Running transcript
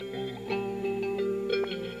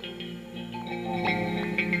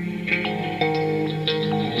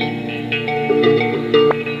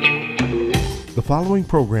following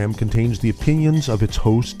program contains the opinions of its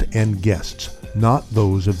host and guests, not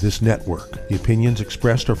those of this network. The opinions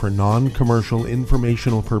expressed are for non-commercial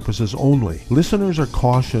informational purposes only. Listeners are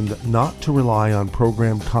cautioned not to rely on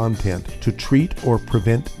program content to treat or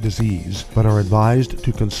prevent disease, but are advised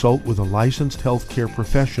to consult with a licensed healthcare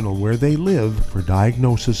professional where they live for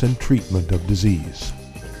diagnosis and treatment of disease.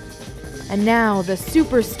 And now, the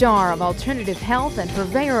superstar of alternative health and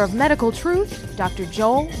purveyor of medical truth, Dr.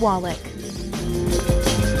 Joel Wallach.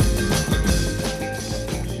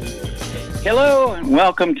 Hello, and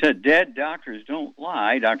welcome to Dead Doctors Don't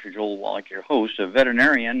Lie. Dr. Joel Wallach, your host, a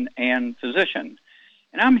veterinarian and physician.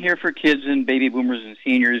 And I'm here for kids and baby boomers and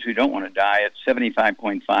seniors who don't want to die at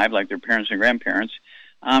 75.5 like their parents and grandparents.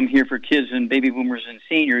 I'm here for kids and baby boomers and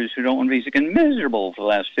seniors who don't want to be sick and miserable for the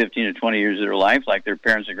last 15 to 20 years of their life like their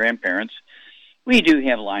parents and grandparents. We do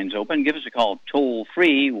have lines open. Give us a call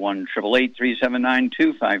toll-free,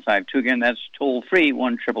 1-888-379-2552. Again, that's toll-free,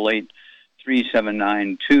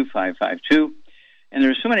 1-888-379-2552. And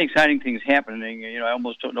there's so many exciting things happening, I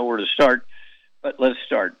almost don't know where to start, but let's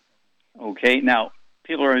start. Okay, now,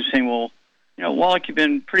 people are saying, well, Wallach, you've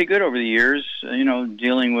been pretty good over the years,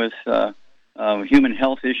 dealing with human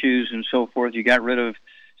health issues and so forth. You got rid of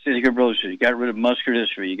cystic fibrosis, you got rid of muscular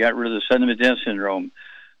dystrophy, you got rid of the sudden death syndrome,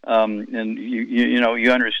 and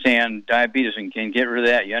you understand diabetes and can get rid of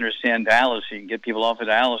that. You understand dialysis, you can get people off of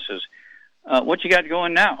dialysis. What you got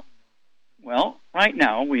going now? Well, right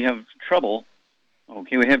now we have trouble.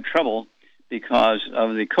 Okay, we have trouble because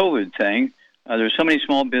of the COVID thing. There's so many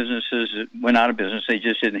small businesses that went out of business. They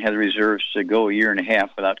just didn't have the reserves to go a year and a half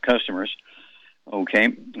without customers. Okay,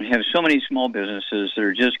 we have so many small businesses that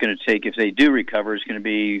are just going to take, if they do recover, it's going to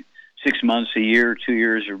be 6 months, a year, 2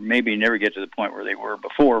 years, or maybe never get to the point where they were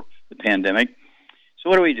before the pandemic. So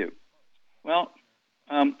what do? Well,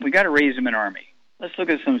 we got to raise them in Army. Let's look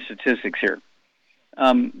at some statistics here.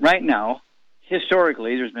 Right now,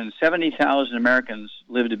 historically, there's been 70,000 Americans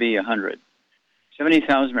live to be 100.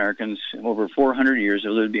 70,000 Americans over 400 years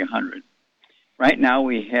have lived to be 100. Right now,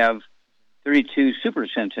 we have 32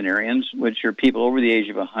 supercentenarians, which are people over the age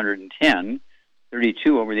of 110,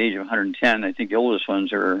 32 over the age of 110. I think the oldest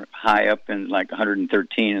ones are high up in like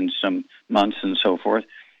 113 in some months and so forth.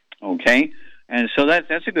 Okay, and so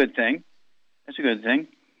that's a good thing. That's a good thing.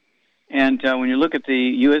 And when you look at the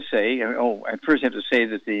USA, I first have to say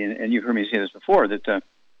that and you've heard me say this before, that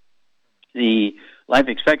the life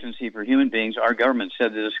expectancy for human beings, our government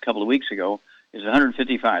said this a couple of weeks ago, is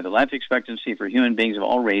 155. The life expectancy for human beings of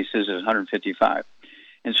all races is 155.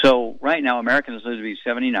 And so right now, Americans live to be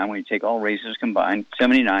 79. When you take all races combined,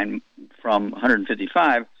 79 from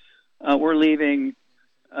 155, we're leaving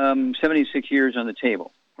 76 years on the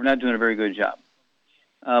table. We're not doing a very good job.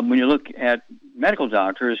 When you look at medical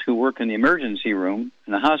doctors who work in the emergency room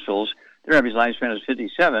in the hospitals, their average lifespan is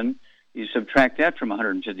 57. You subtract that from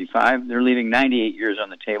 155, they're leaving 98 years on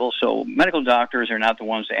the table. So medical doctors are not the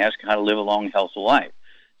ones to ask how to live a long, healthy life.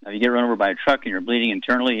 Now, if you get run over by a truck and you're bleeding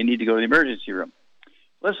internally, you need to go to the emergency room.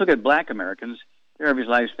 Let's look at black Americans. Their average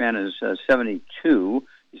lifespan is 72. You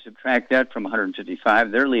subtract that from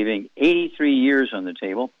 155, they're leaving 83 years on the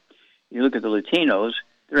table. You look at the Latinos,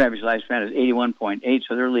 their average lifespan is 81.8,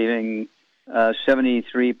 so they're leaving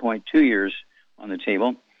 73.2 years on the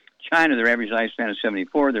table. China, their average lifespan is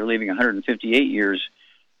 74. They're leaving 155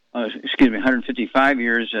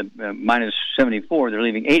 years minus 74. They're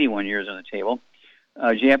leaving 81 years on the table.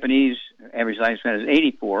 Japanese average lifespan is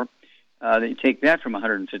 84. They take that from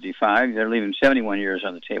 155. They're leaving 71 years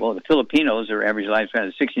on the table. The Filipinos, their average lifespan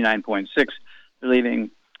is 69.6. They're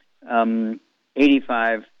leaving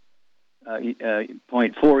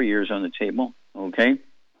 85.4 years on the table. Okay.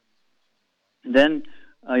 And then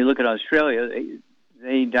you look at Australia.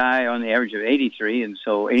 They die on the average of 83, and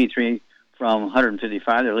so 83 from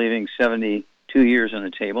 155, they're leaving 72 years on the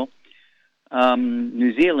table.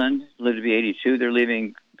 New Zealand lived to be 82, they're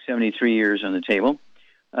leaving 73 years on the table.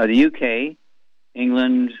 The UK,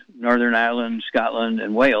 England, Northern Ireland, Scotland,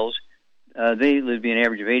 and Wales, they live to be an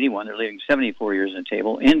average of 81, they're leaving 74 years on the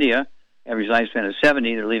table. India, average lifespan is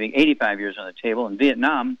 70, they're leaving 85 years on the table. And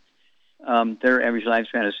Vietnam, their average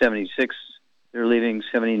lifespan is 76, they're leaving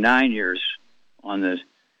 79 years on the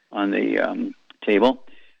table.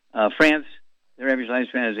 France, their average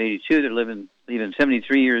lifespan is 82. They're leaving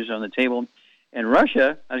 73 years on the table. And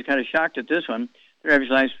Russia, I was kind of shocked at this one. Their average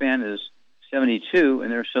lifespan is 72,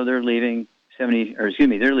 and they're leaving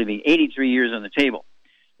 83 years on the table.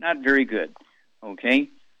 Not very good. Okay,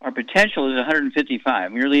 our potential is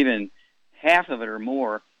 155. We're leaving half of it or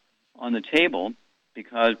more on the table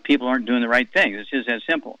because people aren't doing the right things. It's just that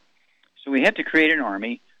simple. So we have to create an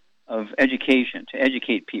army of education, to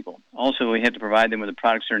educate people. Also, we have to provide them with the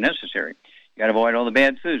products that are necessary. You got to avoid all the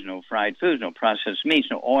bad foods, no fried foods, no processed meats,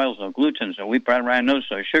 no oils, no glutens, no wheat, brown, rye, no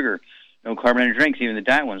soy, sugar, no carbonated drinks, even the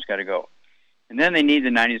diet ones got to go. And then they need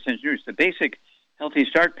the 90 essential nutrients. The basic Healthy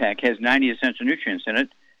Start Pack has 90 essential nutrients in it.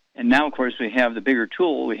 And now, of course, we have the bigger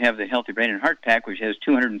tool. We have the Healthy Brain and Heart Pack, which has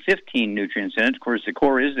 215 nutrients in it. Of course, the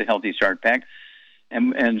core is the Healthy Start Pack.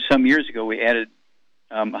 And some years ago, we added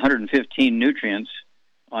 115 nutrients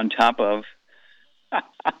on top of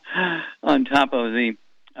the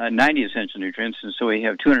 90 essential nutrients, and so we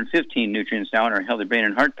have 215 nutrients now in our Healthy Brain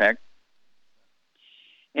and Heart Pack.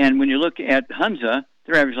 And when you look at Hunza,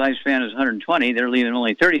 their average lifespan is 120. They're leaving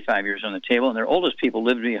only 35 years on the table, and their oldest people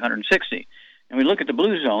live to be 160. And we look at the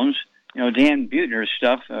Blue Zones, Dan Buettner's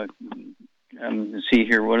stuff. Let's see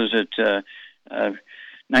here, what is it?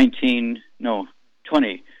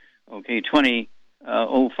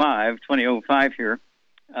 2005 here.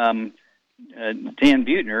 Dan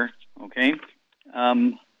Buettner, okay.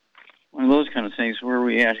 One of those kind of things. Where are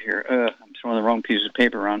we at here? I'm throwing the wrong piece of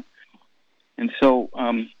paper around. And so,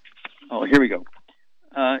 here we go.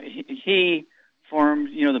 He formed,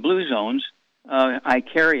 the Blue Zones,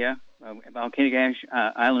 Icaria, volcanic ash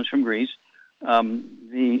islands from Greece.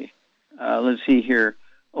 Let's see here,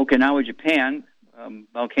 Okinawa, Japan,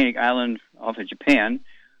 volcanic island off of Japan.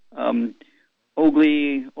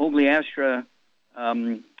 Ogliastra,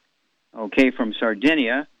 from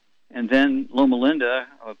Sardinia. And then Loma Linda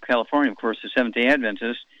of California, of course, the Seventh-day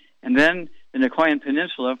Adventist. And then the Nicoyan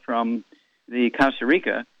Peninsula from the Costa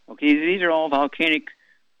Rica. Okay, these are all volcanic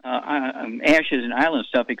ashes and island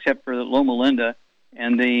stuff, except for the Loma Linda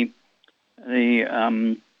and the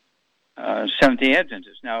Seventh-day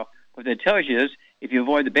Adventist. Now, what that tells you is, if you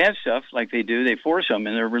avoid the bad stuff, like they do, they force them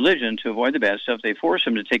in their religion to avoid the bad stuff. They force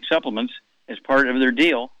them to take supplements as part of their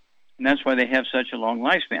deal, and that's why they have such a long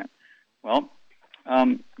lifespan. Well,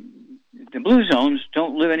 the Blue Zones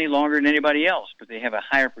don't live any longer than anybody else, but they have a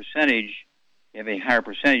higher percentage. They have a higher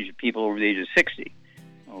percentage of people over the age of 60.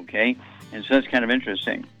 Okay, and so that's kind of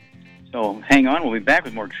interesting. So hang on, we'll be back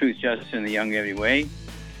with more Truth, Justice, and the Youngevity Way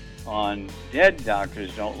on Dead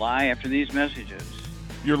Doctors Don't Lie after these messages.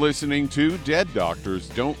 You're listening to Dead Doctors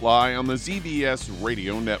Don't Lie on the ZBS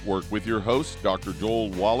Radio Network with your host, Dr.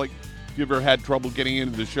 Joel Wallach. If you've ever had trouble getting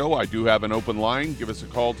into the show, I do have an open line. Give us a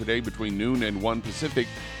call today between noon and 1 Pacific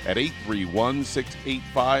at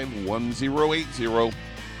 831-685-1080.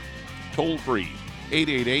 Toll free,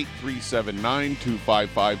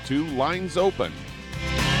 888-379-2552. Lines open.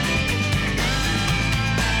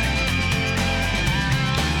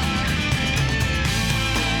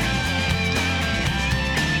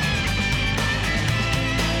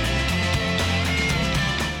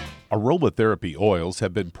 Aromatherapy oils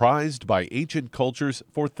have been prized by ancient cultures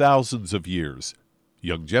for thousands of years.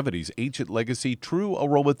 Youngevity's ancient legacy, True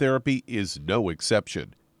Aromatherapy, is no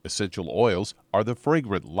exception. Essential oils are the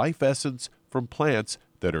fragrant life essence from plants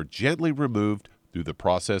that are gently removed through the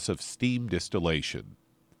process of steam distillation.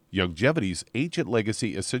 Youngevity's ancient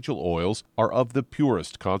legacy essential oils are of the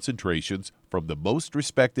purest concentrations from the most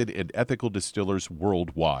respected and ethical distillers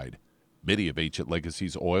worldwide. Many of Ancient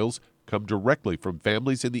Legacy's oils come directly from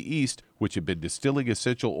families in the East which have been distilling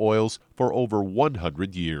essential oils for over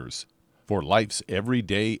 100 years. For life's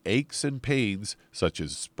everyday aches and pains, such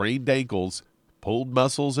as sprained ankles, pulled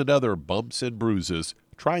muscles, and other bumps and bruises,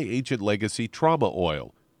 try Ancient Legacy Trauma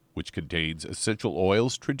Oil, which contains essential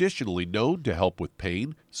oils traditionally known to help with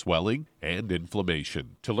pain, swelling, and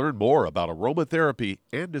inflammation. To learn more about aromatherapy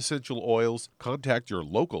and essential oils, contact your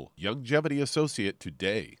local Youngevity associate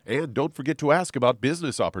today. And don't forget to ask about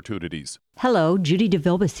business opportunities. Hello, Judy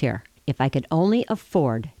DeVilbiss here. If I could only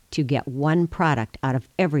afford to get one product out of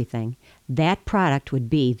everything, that product would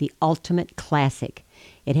be the Ultimate Classic.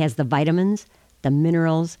 It has the vitamins, the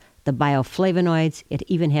minerals, the bioflavonoids. It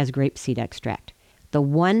even has grapeseed extract. The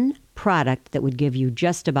one product that would give you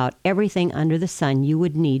just about everything under the sun you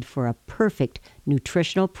would need for a perfect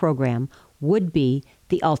nutritional program would be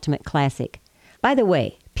the Ultimate Classic. By the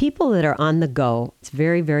way, people that are on the go, it's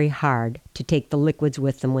very, very hard to take the liquids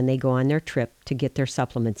with them when they go on their trip to get their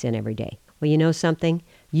supplements in every day. Well, you know something?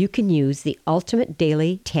 You can use the Ultimate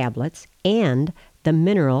Daily tablets and the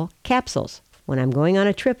mineral capsules. When I'm going on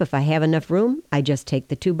a trip, if I have enough room, I just take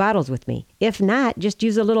the 2 bottles with me. If not, just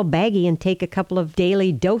use a little baggie and take a couple of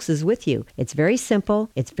daily doses with you. It's very simple.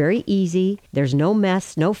 It's very easy. There's no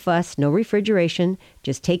mess, no fuss, no refrigeration.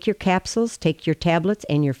 Just take your capsules, take your tablets,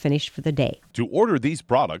 and you're finished for the day. To order these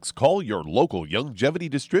products, call your local Youngevity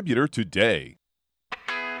distributor today.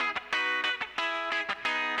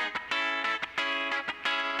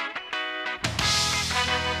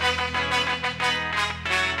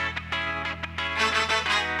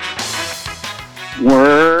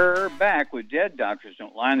 We're back with Dead Doctors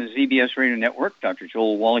Don't Lie on the ZBS Radio Network. Dr.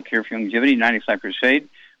 Joel Wallach here for Longevity 95 Crusade.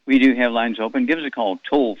 We do have lines open. Give us a call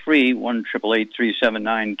toll-free,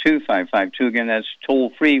 1-888-379-2552. Again, that's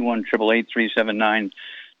toll-free,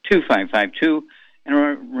 1-888-379-2552. And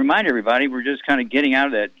remind everybody, we're just kind of getting out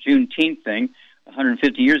of that Juneteenth thing.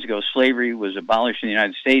 150 years ago, slavery was abolished in the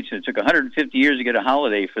United States, and it took 150 years to get a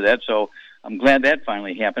holiday for that, so I'm glad that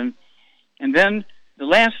finally happened. And then the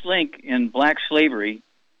last link in black slavery,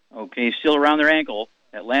 okay, still around their ankle,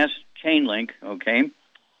 that last chain link, okay,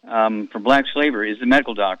 for black slavery is the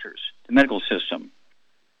medical doctors, the medical system.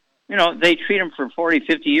 You know, they treat them for 40,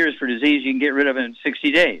 50 years for disease you can get rid of in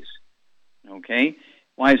 60 days, okay?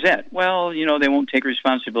 Why is that? Well, you know, they won't take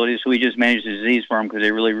responsibility, so we just manage the disease for them because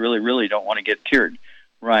they really, really, really don't want to get cured.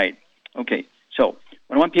 Right. Okay, so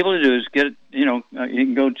what I want people to do is get, you know, you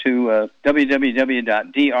can go to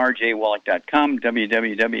www.drjwallach.com,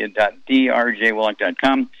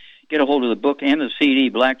 www.drjwallach.com, get a hold of the book and the CD,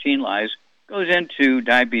 Black Gene Lies. Goes into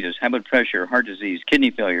diabetes, high blood pressure, heart disease,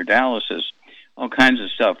 kidney failure, dialysis, all kinds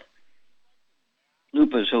of stuff,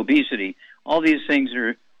 lupus, obesity. All these things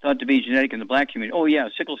are thought to be genetic in the black community. Oh, yeah,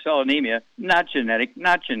 sickle cell anemia, not genetic,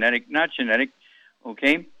 not genetic, not genetic.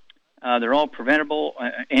 Okay? They're all preventable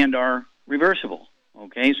and are reversible.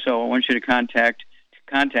 Okay? So I want you to contact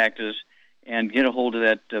us and get a hold of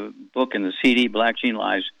that book and the CD, Black Gene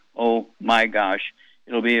Lies. Oh, my gosh.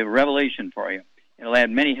 It'll be a revelation for you. It'll add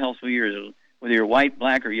many healthful years. Whether you're white,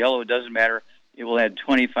 black, or yellow, it doesn't matter. It will add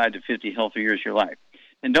 25 to 50 healthy years to your life.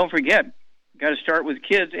 And don't forget, you got to start with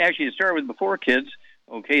kids. Actually, you start with before kids.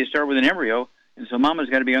 Okay, you start with an embryo. And so mama's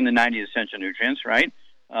got to be on the 90 essential nutrients, right,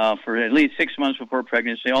 for at least 6 months before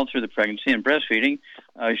pregnancy, all through the pregnancy and breastfeeding.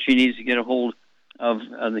 She needs to get a hold of,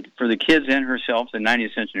 for the kids and herself, the 90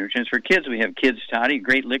 essential nutrients. For kids, we have Kids Toddy,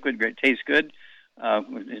 great liquid, great, tastes good.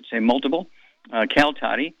 It's a multiple. Cal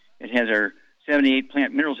Toddy, it has our 78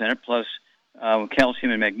 plant minerals in it, plus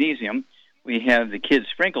calcium and magnesium. We have the Kids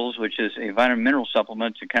Sprinkles, which is a vitamin mineral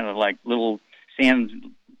supplement to kind of like little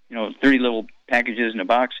sand, 30 little packages in a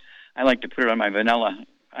box. I like to put it on my vanilla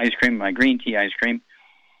ice cream, my green tea ice cream.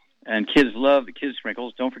 And kids love the Kids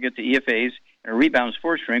Sprinkles. Don't forget the EFAs and a Rebound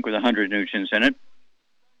Sports Drink with 100 nutrients in it.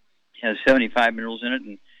 It has 75 minerals in it,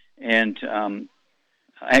 and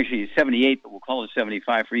actually 78, but we'll call it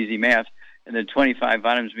 75 for easy math, and then 25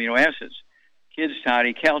 vitamins, amino acids. Kids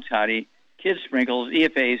Toddy, Cal Toddy, Kids Sprinkles,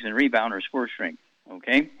 EFAs, and Rebound or Sports Drink.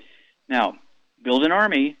 Okay? Now, build an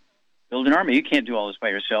army. Build an army. You can't do all this by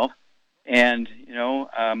yourself. And,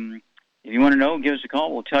 if you want to know, give us a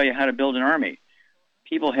call. We'll tell you how to build an army.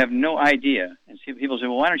 People have no idea. And people say,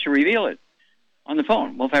 well, why don't you reveal it on the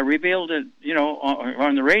phone? Well, if I revealed it,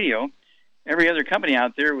 on the radio, every other company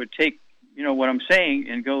out there would take, what I'm saying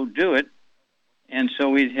and go do it. And so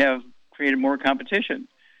we'd have created more competition.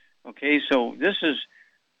 Okay, so this is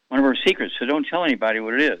one of our secrets, so don't tell anybody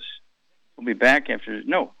what it is. We'll be back after...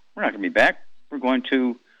 No, we're not going to be back. We're going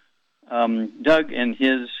to Doug and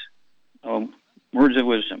his words of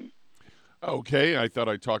wisdom. Okay, I thought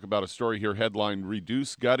I'd talk about a story here headlined,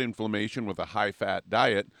 Reduce Gut Inflammation with a High-Fat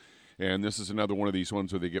Diet. And this is another one of these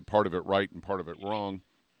ones where they get part of it right and part of it wrong.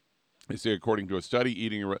 They say, according to a study,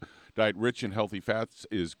 eating a diet rich in healthy fats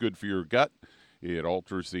is good for your gut. It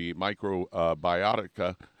alters the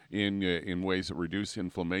microbiota in ways that reduce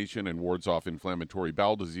inflammation and wards off inflammatory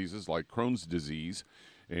bowel diseases like Crohn's disease.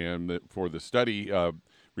 And for the study,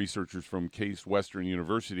 researchers from Case Western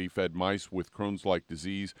University fed mice with Crohn's-like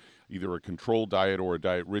disease either a controlled diet or a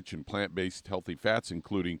diet rich in plant-based healthy fats,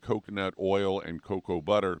 including coconut oil and cocoa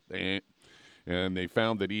butter. And they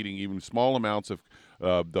found that eating even small amounts of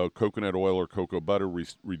the coconut oil or cocoa butter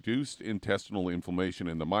reduced intestinal inflammation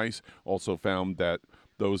in the mice. Also found that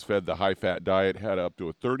those fed the high-fat diet had up to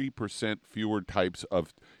a 30% fewer types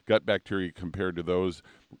of gut bacteria compared to those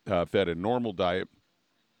fed a normal diet.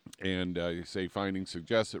 And say findings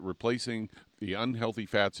suggest that replacing the unhealthy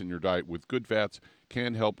fats in your diet with good fats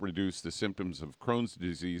can help reduce the symptoms of Crohn's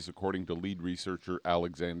disease, according to lead researcher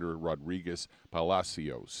Alexander Rodriguez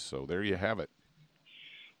Palacios. So there you have it.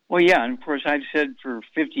 Well, yeah, and of course I've said for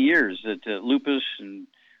 50 years that lupus and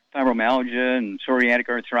fibromyalgia and psoriatic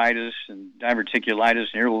arthritis and diverticulitis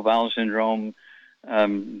and irritable bowel syndrome,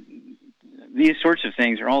 these sorts of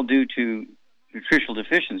things are all due to nutritional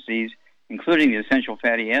deficiencies, including the essential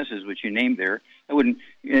fatty acids, which you named there.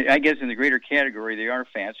 I guess in the greater category they are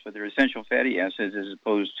fats, but they're essential fatty acids as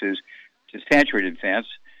opposed to saturated fats.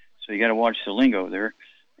 So you got to watch the lingo there.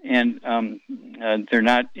 And they're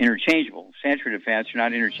not interchangeable. Saturated fats are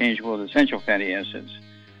not interchangeable with essential fatty acids.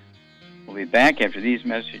 We'll be back after these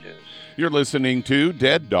messages. You're listening to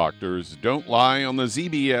Dead Doctors Don't Lie on the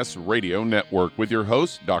ZBS Radio Network with your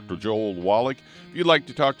host, Dr. Joel Wallach. If you'd like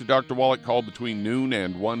to talk to Dr. Wallach, call between noon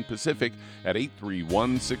and 1 Pacific at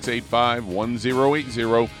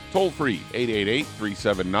 831-685-1080, toll free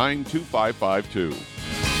 888-379-2552.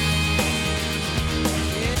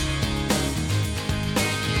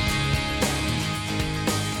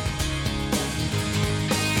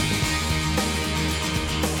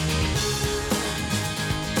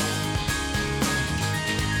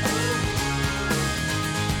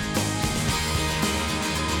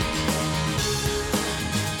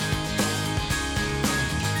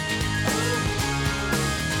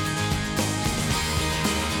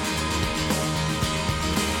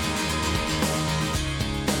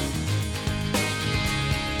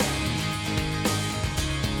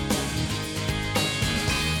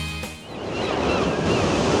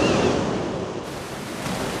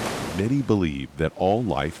 Many believe that all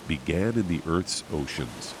life began in the Earth's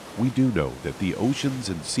oceans. We do know that the oceans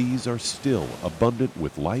and seas are still abundant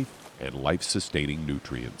with life and life-sustaining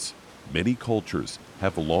nutrients. Many cultures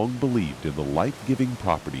have long believed in the life-giving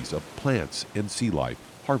properties of plants and sea life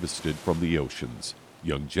harvested from the oceans.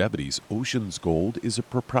 Youngevity's Ocean's Gold is a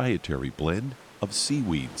proprietary blend of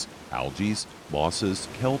seaweeds, algae, mosses,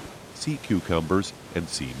 kelp, sea cucumbers, and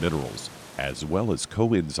sea minerals, as well as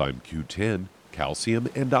coenzyme Q10, calcium,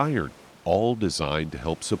 and iron, all designed to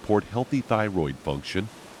help support healthy thyroid function,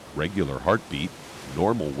 regular heartbeat,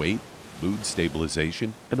 normal weight, mood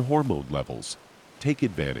stabilization, and hormone levels. Take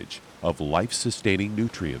advantage of life-sustaining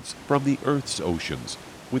nutrients from the Earth's oceans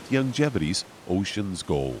with Youngevity's Ocean's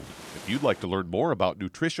Gold. If you'd like to learn more about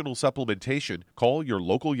nutritional supplementation, call your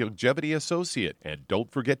local Youngevity associate, and don't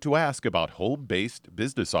forget to ask about home-based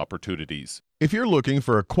business opportunities. If you're looking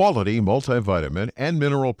for a quality multivitamin and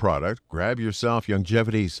mineral product, grab yourself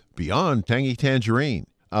Youngevity's Beyond Tangy Tangerine,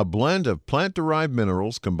 a blend of plant-derived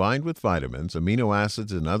minerals combined with vitamins, amino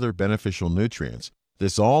acids, and other beneficial nutrients.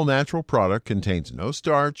 This all-natural product contains no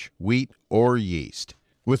starch, wheat, or yeast,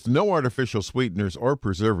 with no artificial sweeteners or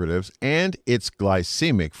preservatives, and it's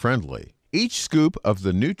glycemic friendly. Each scoop of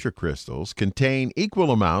the NutriCrystals contain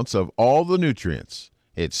equal amounts of all the nutrients.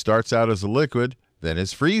 It starts out as a liquid, then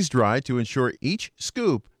is freeze-dried to ensure each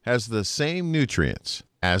scoop has the same nutrients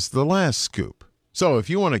as the last scoop. So if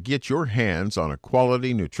you want to get your hands on a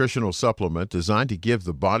quality nutritional supplement designed to give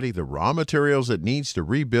the body the raw materials it needs to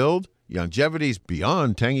rebuild, Youngevity's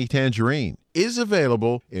Beyond Tangy Tangerine is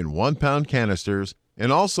available in 1-pound canisters and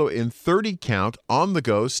also in 30-count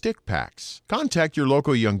on-the-go stick packs. Contact your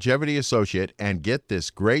local Youngevity associate and get this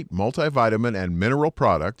great multivitamin and mineral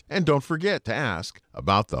product, and don't forget to ask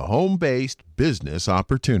about the home-based business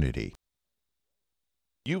opportunity.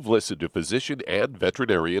 You've listened to physician and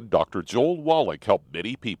veterinarian Dr. Joel Wallach help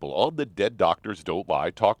many people on the Dead Doctors Don't Lie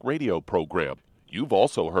talk radio program. You've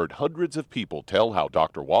also heard hundreds of people tell how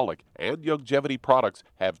Dr. Wallach and Youngevity products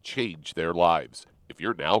have changed their lives. If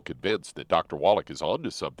you're now convinced that Dr. Wallach is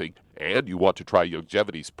onto something and you want to try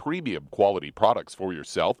Youngevity's premium quality products for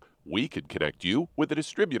yourself, we can connect you with a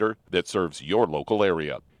distributor that serves your local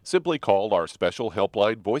area. Simply call our special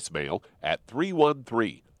helpline voicemail at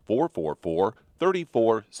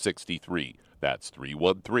 313-444-3463. That's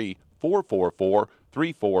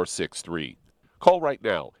 313-444-3463. Call right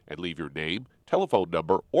now and leave your name, telephone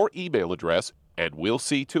number, or email address, and we'll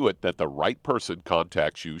see to it that the right person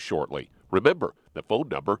contacts you shortly. Remember, the phone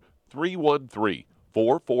number,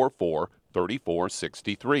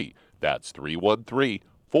 313-444-3463. That's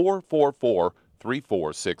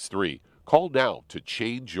 313-444-3463. Call now to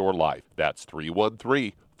change your life. That's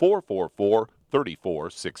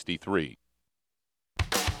 313-444-3463.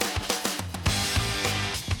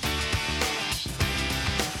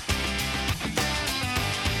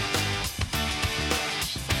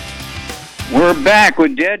 We're back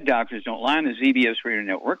with Dead Doctors Don't Lie on the ZBS Radio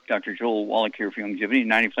Network. Dr. Joel Wallach here for Youngevity,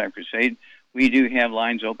 95 Crusade. We do have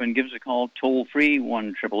lines open. Give us a call toll-free,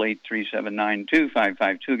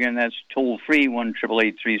 1-888-379-2552. Again, that's toll-free,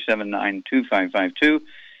 1-888-379-2552.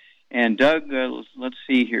 And Doug, let's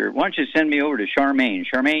see here. Why don't you send me over to Charmaine?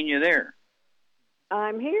 Charmaine, you there?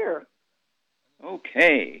 I'm here.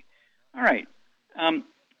 Okay. All right.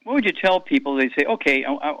 What would you tell people? They say, okay,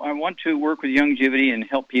 I want to work with Youngevity and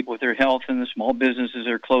help people with their health, and the small businesses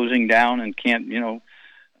are closing down and can't,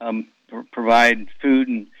 provide food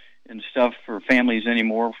and stuff for families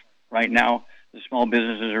anymore. Right now, the small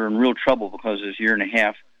businesses are in real trouble because this year and a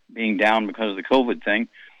half being down because of the COVID thing.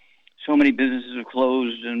 So many businesses have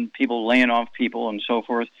closed and people laying off people and so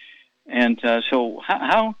forth. And so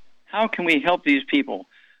how can we help these people?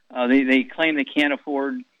 They claim they can't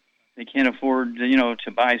afford they can't afford,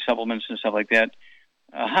 to buy supplements and stuff like that.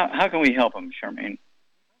 How can we help them, Charmaine?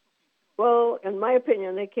 Well, in my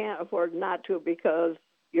opinion, they can't afford not to because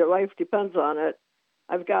your life depends on it.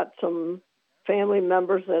 I've got some family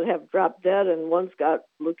members that have dropped dead, and one's got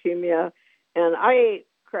leukemia. And I ate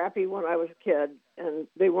crappy when I was a kid, and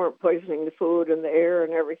they weren't poisoning the food and the air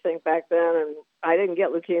and everything back then. And I didn't get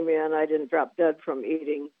leukemia, and I didn't drop dead from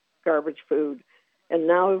eating garbage food. And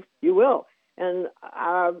now you will. And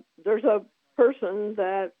there's a person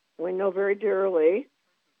that we know very dearly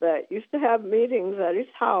that used to have meetings at his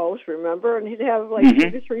house, remember? And he'd have like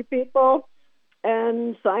 2 to 3 people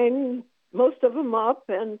and sign most of them up.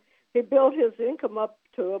 And he built his income up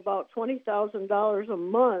to about $20,000 a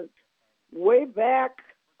month way back,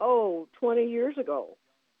 20 years ago.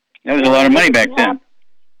 That was a lot of money back then.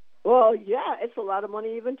 Well, yeah, it's a lot of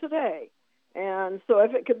money even today. And so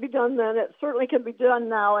if it could be done then, it certainly can be done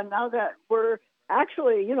now. And now that we're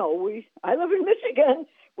actually, I live in Michigan.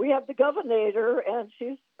 We have the governor, and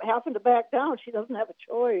she's having to back down. She doesn't have a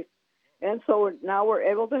choice. And so now we're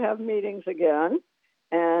able to have meetings again.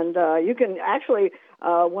 And you can actually,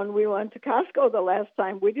 when we went to Costco the last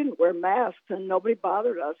time, we didn't wear masks, and nobody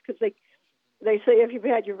bothered us because they say if you've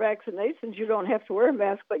had your vaccinations, you don't have to wear a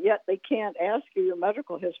mask, but yet they can't ask you your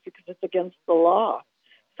medical history because it's against the law.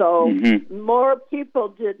 So more people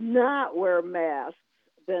did not wear masks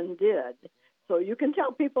than did. So you can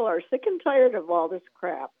tell people are sick and tired of all this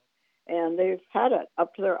crap, and they've had it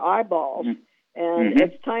up to their eyeballs. And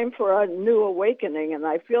it's time for a new awakening, and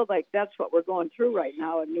I feel like that's what we're going through right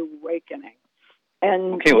now, a new awakening.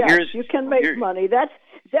 And okay, well, yes, you can make money. That's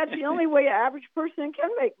the only way an average person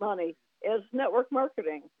can make money is network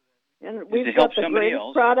marketing. And we've got the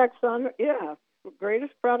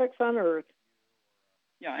greatest products on earth.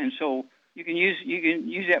 Yeah, and so you can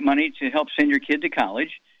use that money to help send your kid to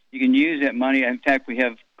college. You can use that money. In fact, we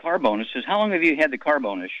have car bonuses. How long have you had the car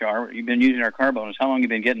bonus, Char? You've been using our car bonus. How long have you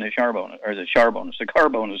been getting the Char bonus, or the Char bonus, the car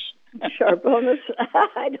bonus? Char bonus?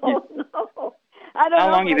 I don't know. I don't know.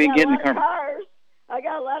 How long have you been getting the car bonus? I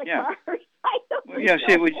got a lot of cars. I don't know.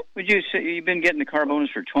 See, would you say you've been getting the car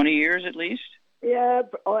bonus for 20 years at least? Yeah,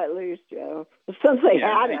 at least, yeah. Since they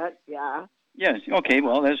had it, yeah. Yes. Okay.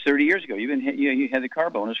 Well, that's 30 years ago. You had the car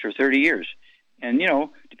bonus for 30 years, and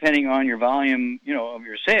depending on your volume, of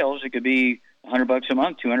your sales, it could be $100 a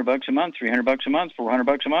month, $200 a month, $300 a month,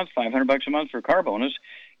 $400 a month, $500 a month for a car bonus,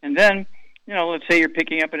 and then let's say you're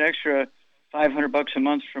picking up an extra $500 a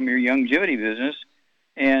month from your longevity business,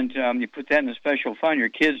 and you put that in a special fund. Your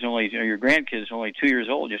grandkids only 2 years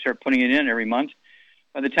old. You start putting it in every month.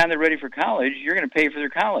 By the time they're ready for college, you're going to pay for their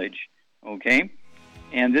college. Okay.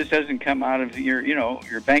 And this doesn't come out of your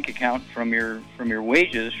bank account from your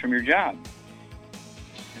wages from your job.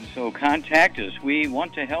 And so contact us. We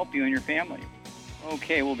want to help you and your family.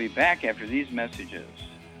 Okay, we'll be back after these messages.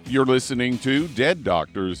 You're listening to Dead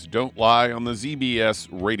Doctors Don't Lie on the ZBS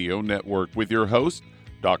Radio Network with your host,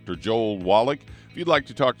 Dr. Joel Wallach. If you'd like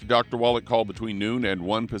to talk to Dr. Wallach, call between noon and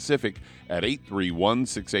 1 Pacific at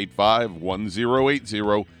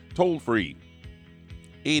 831-685-1080, toll free.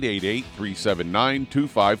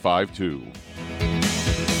 888-379-2552.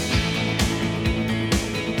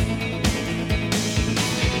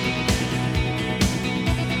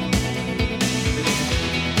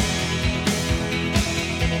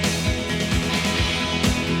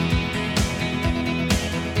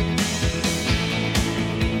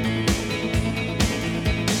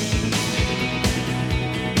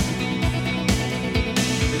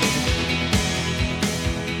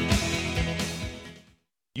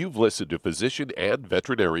 You've listened to physician and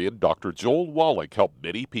veterinarian Dr. Joel Wallach help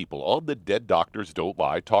many people on the Dead Doctors Don't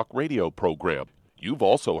Lie talk radio program. You've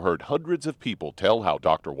also heard hundreds of people tell how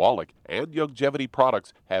Dr. Wallach and Longevity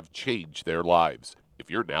products have changed their lives. If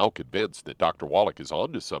you're now convinced that Dr. Wallach is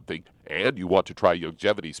onto something and you want to try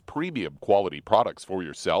Longevity's premium quality products for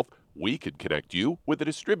yourself, we can connect you with a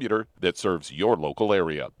distributor that serves your local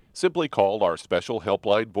area. Simply call our special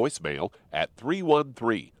helpline voicemail at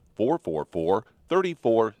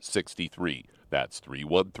 313-444-3463. That's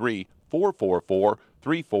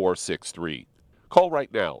 313-444-3463. Call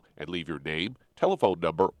right now and leave your name, telephone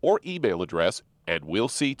number, or email address, and we'll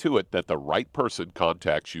see to it that the right person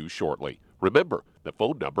contacts you shortly. Remember, the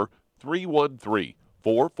phone number,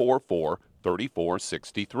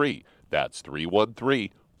 313-444-3463. That's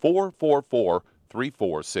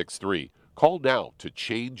 313-444-3463. Call now to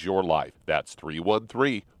change your life. That's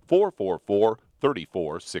 313-444-3463.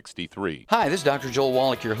 3463. Hi, this is Dr. Joel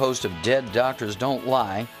Wallach, your host of Dead Doctors Don't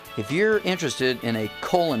Lie. If you're interested in a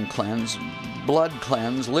colon cleanse, blood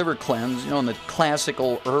cleanse, liver cleanse, in the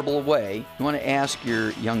classical herbal way, you want to ask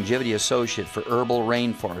your Youngevity associate for Herbal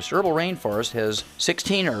Rainforest. Herbal Rainforest has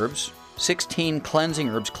 16 herbs, 16 cleansing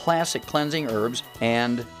herbs, classic cleansing herbs,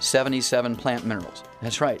 and 77 plant minerals.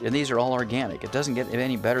 That's right, and these are all organic. It doesn't get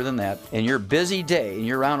any better than that. In your busy day, and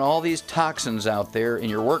you're around all these toxins out there in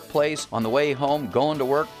your workplace, on the way home, going to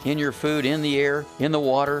work, in your food, in the air, in the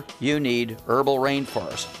water, you need Herbal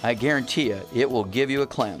Rainforest. I guarantee you, it will give you a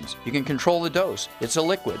cleanse. You can control the dose. It's a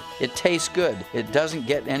liquid. It tastes good. It doesn't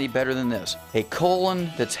get any better than this. A colon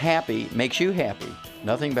that's happy makes you happy.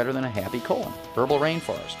 Nothing better than a happy colon. Herbal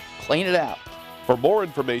Rainforest. Clean it out. For more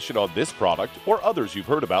information on this product or others you've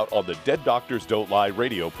heard about on the Dead Doctors Don't Lie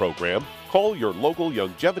radio program, call your local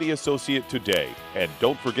Youngevity associate today. And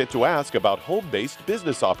don't forget to ask about home-based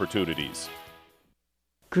business opportunities.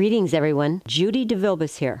 Greetings, everyone. Judy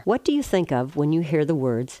DeVilbus here. What do you think of when you hear the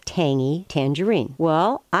words tangy tangerine?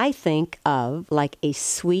 Well, I think of like a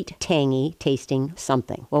sweet, tangy tasting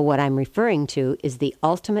something. Well, what I'm referring to is the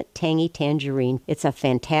Ultimate Tangy Tangerine. It's a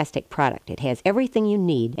fantastic product. It has everything you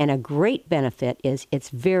need, and a great benefit is it's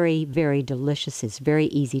very, very delicious. It's very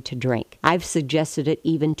easy to drink. I've suggested it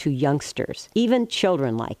even to youngsters. Even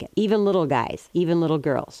children like it. Even little guys. Even little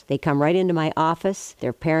girls. They come right into my office.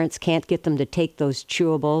 Their parents can't get them to take those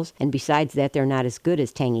chewables, and besides that, they're not as good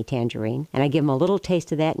as Tangy Tangerine. And I give them a little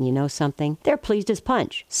taste of that, and you know something? They're pleased as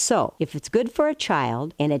punch. So, if it's good for a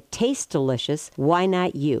child and it tastes delicious, why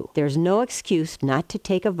not you? There's no excuse not to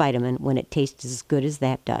take a vitamin when it tastes as good as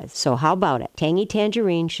that does. So how about it? Tangy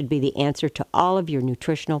Tangerine should be the answer to all of your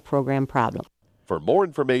nutritional program problems. For more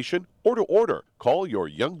information or to order, call your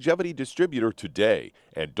Youngevity distributor today.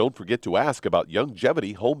 And don't forget to ask about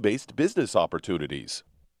Youngevity home-based business opportunities.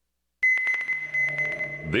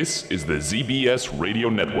 This is the ZBS Radio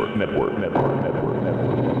Network.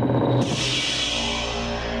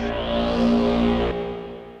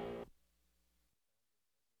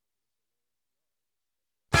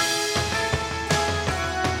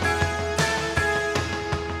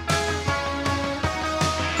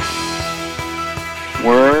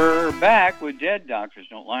 We're back with Dead Doctors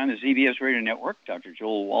Don't Lie on the ZBS Radio Network. Dr.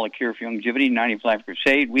 Joel Wallach here for Youngevity, 95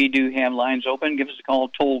 Crusade. We do have lines open. Give us a call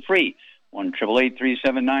toll-free.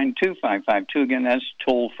 1-888-379-2552. Again, that's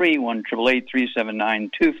toll-free,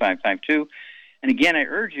 1-888-379-2552. And again, I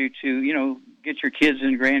urge you to, get your kids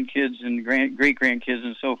and grandkids and great-grandkids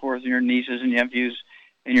and so forth, and your nieces and nephews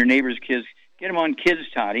and your neighbors' kids. Get them on Kids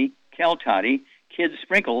Toddy, Cal Toddy, Kids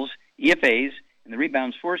Sprinkles, EFAs, and the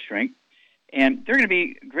Rebound Sports Drink. And they're going to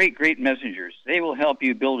be great, great messengers. They will help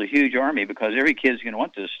you build a huge army because every kid's going to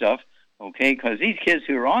want this stuff, okay? Because these kids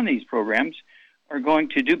who are on these programs are going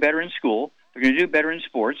to do better in school. They're going to do better in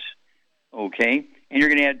sports, okay? And you're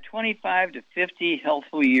going to add 25 to 50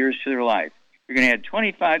 healthful years to their life. You're going to add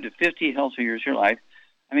 25 to 50 healthful years to your life.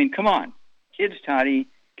 I mean, come on. Kids Toddy,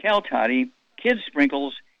 Cal Toddy, Kids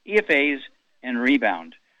Sprinkles, EFAs, and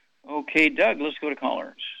Rebound. Okay, Doug, let's go to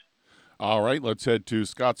callers. All right, let's head to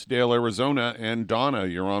Scottsdale, Arizona. And Donna,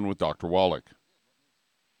 you're on with Dr. Wallach.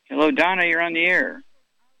 Hello, Donna, you're on the air.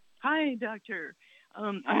 Hi, Doctor.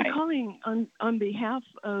 I'm calling on behalf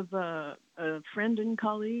of a friend and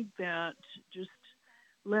colleague that just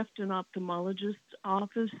left an ophthalmologist's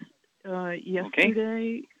office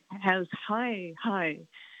yesterday. Has high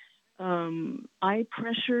eye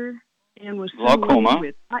pressure and was glaucoma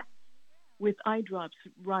with eye drops,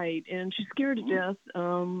 right? And she's scared to death.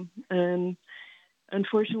 And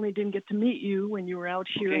unfortunately, didn't get to meet you when you were out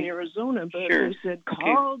here in Arizona. But I said,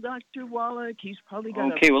 call Dr. Wallach. He's probably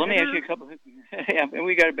got Okay, well, let me ask you a couple. Yeah, and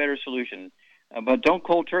we got a better solution. But don't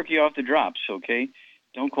cold turkey off the drops, okay?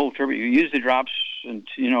 Don't cold turkey. You use the drops,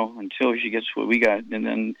 until she gets what we got, and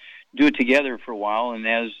then do it together for a while. And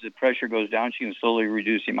as the pressure goes down, she can slowly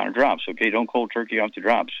reduce the amount of drops. Okay, don't cold turkey off the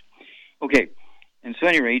drops. Okay, and so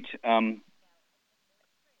at any rate, how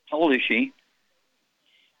old is she?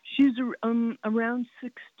 She's around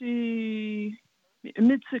 60,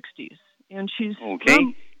 mid-60s, and she's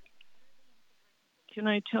can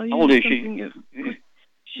I tell you? How old is she?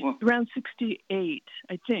 She's around 68,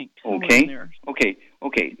 I think. Okay. There. Okay.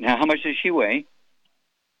 Now, how much does she weigh?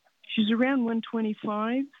 She's around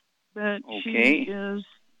 125, but she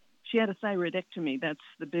had a thyroidectomy. That's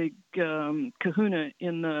the big kahuna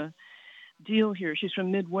in the deal here. She's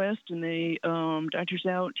from Midwest, and they doctors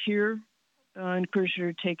out here encourage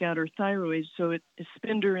her to take out her thyroid, so it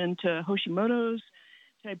spinned her into Hashimoto's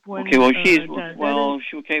type 1. Okay, well,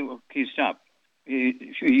 stop.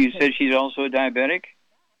 You said she's also a diabetic?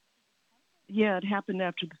 Yeah, it happened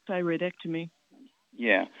after the thyroidectomy.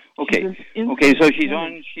 Yeah. Okay. Okay. So she's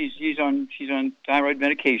on thyroid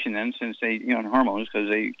medication then, since they on hormones because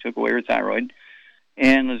they took away her thyroid.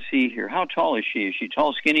 And let's see here. How tall is she? Is she a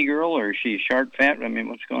tall, skinny girl, or is she sharp, fat? I mean,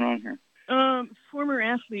 what's going on here? Former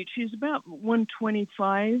athlete. She's about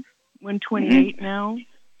 125, 128 now.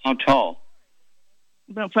 How tall?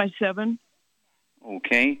 About 5'7".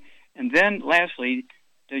 Okay. And then, lastly,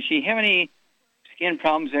 does she have any skin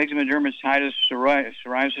problems, eczema, dermatitis,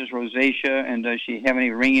 psoriasis, rosacea, and does she have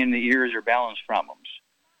any ringing in the ears or balance problems?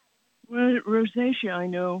 Well, rosacea, I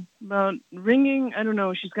know. About ringing, I don't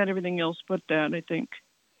know. She's got everything else but that, I think.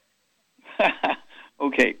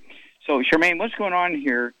 Okay. So, Charmaine, what's going on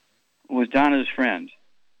here with Donna's friend?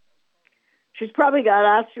 She's probably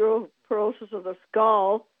got osteoporosis of the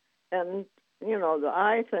skull, and, the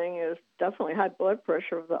eye thing is definitely high blood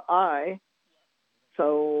pressure of the eye.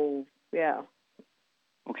 So, yeah.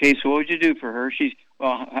 Okay, so what would you do for her?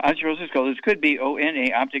 Osteoporosis of the skull. This could be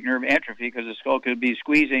ONA, optic nerve atrophy, because the skull could be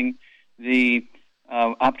squeezing the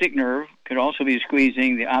optic nerve, could also be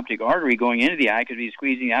squeezing the optic artery going into the eye, could be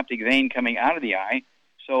squeezing the optic vein coming out of the eye.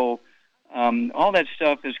 So all that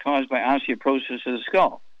stuff is caused by osteoporosis of the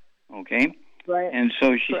skull. Okay? Right. And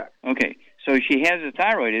so she has a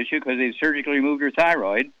thyroid issue because they've surgically removed her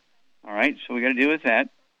thyroid. All right, so we got to deal with that.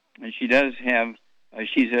 And she does have,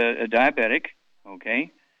 she's a diabetic.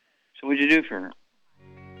 Okay? So what'd you do for her?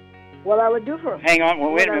 What I would do for her? Hang on.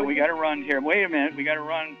 Well, wait a minute. We got to run here. Wait a minute. We got to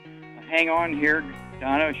run. Hang on here.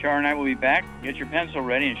 Donna, Char, and I will be back. Get your pencil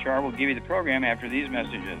ready, and Char will give you the program after these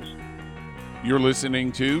messages. You're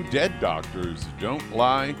listening to Dead Doctors Don't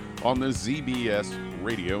Lie on the ZBS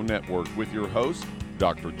Radio Network with your host,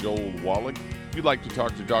 Dr. Joel Wallach. If you'd like to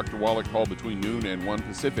talk to Dr. Wallach, call between noon and 1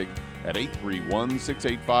 Pacific at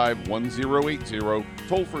 831-685-1080,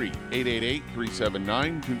 toll free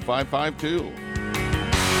 888-379-2552.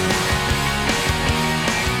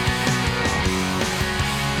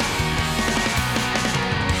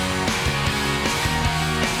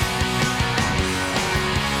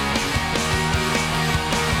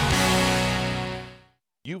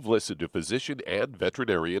 You've listened to physician and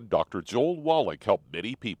veterinarian Dr. Joel Wallach help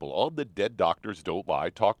many people on the Dead Doctors Don't Lie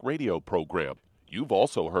talk radio program. You've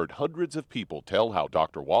also heard hundreds of people tell how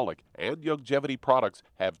Dr. Wallach and Youngevity products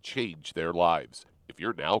have changed their lives. If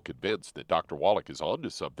you're now convinced that Dr. Wallach is onto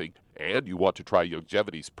something and you want to try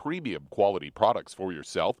Youngevity's premium quality products for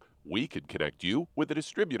yourself, we can connect you with a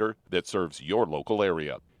distributor that serves your local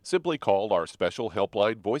area. Simply call our special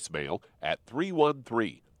helpline voicemail at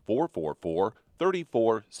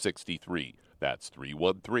 313-444-3463. That's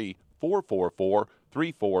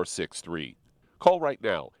 313-444-3463. Call right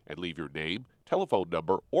now and leave your name, telephone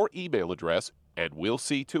number, or email address, and we'll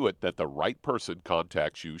see to it that the right person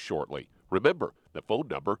contacts you shortly. Remember, the phone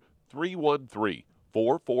number,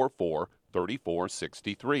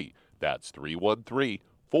 313-444-3463. That's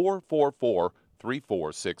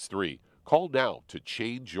 313-444-3463. Call now to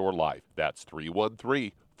change your life. That's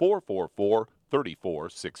 313-444-3463.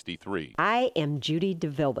 3463. I am Judy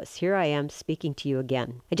DeVilbus. Here I am speaking to you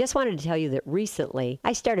again. I just wanted to tell you that recently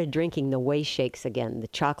I started drinking the Whey Shakes again, the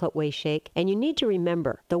chocolate Whey Shake. And you need to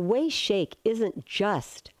remember, the Whey Shake isn't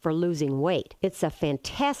just for losing weight. It's a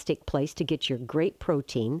fantastic place to get your great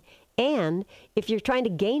protein. And if you're trying to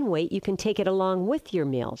gain weight, you can take it along with your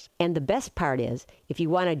meals. And the best part is, if you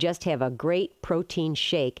want to just have a great protein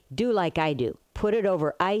shake, do like I do. Put it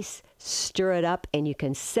over ice, stir it up, and you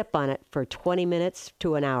can sip on it for 20 minutes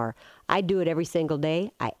to an hour. I do it every single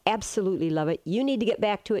day. I absolutely love it. You need to get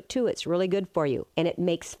back to it too. It's really good for you. And it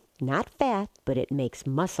makes not fat, but it makes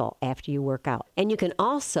muscle after you work out. And you can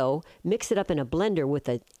also mix it up in a blender with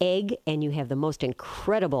an egg, and you have the most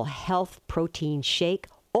incredible health protein shake.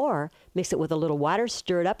 Or mix it with a little water,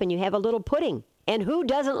 stir it up, and you have a little pudding. And who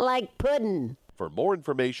doesn't like pudding? For more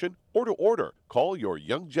information or to order, call your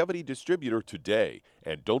Youngevity distributor today.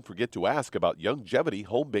 And don't forget to ask about Youngevity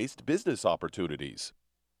home-based business opportunities.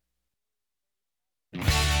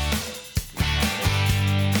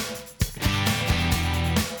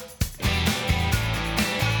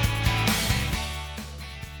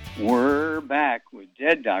 We're back with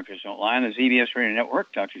Dead Doctors Don't Lie on the ZBS Radio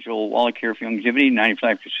Network. Dr. Joel Wallach here for Youngevity,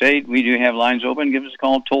 95 Crusade. We do have lines open. Give us a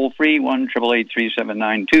call toll-free,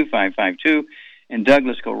 1-888-379-2552. And Doug,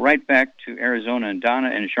 let's go right back to Arizona and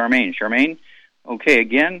Donna and Charmaine. Charmaine, okay,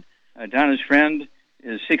 again, Donna's friend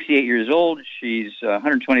is 68 years old. She's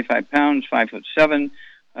 125 pounds, 5'7".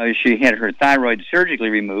 She had her thyroid surgically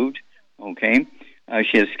removed, okay.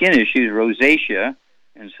 She has skin issues, rosacea,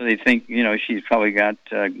 and so they think, she's probably got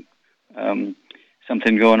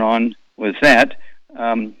something going on with that.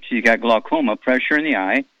 She's got glaucoma, pressure in the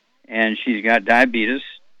eye, and she's got diabetes,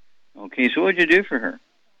 Okay, so what did you do for her?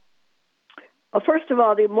 Well, first of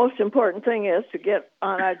all, the most important thing is to get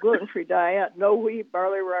on a gluten-free diet, no wheat,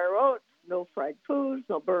 barley, rye, oats, no fried foods,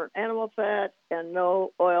 no burnt animal fat, and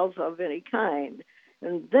no oils of any kind.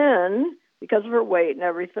 And then, because of her weight and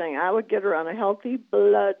everything, I would get her on a healthy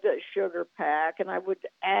blood sugar pack, and I would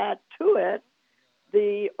add to it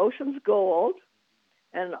the Ocean's Gold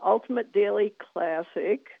and Ultimate Daily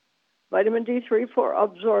Classic, vitamin D3 for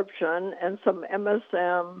absorption, and some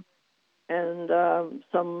MSM and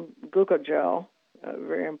some glucogel,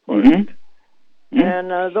 very important. Mm-hmm.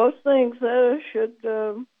 And those things should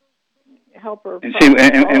help her.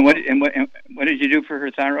 And what did you do for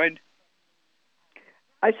her thyroid?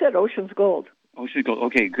 I said Ocean's Gold. Ocean's Gold.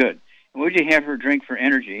 Okay, good. And what did you have her drink for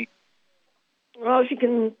energy? Well, she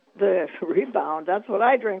can the Rebound. That's what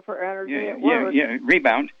I drink for energy. Yeah,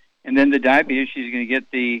 Rebound. And then the diabetes, she's going to get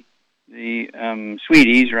the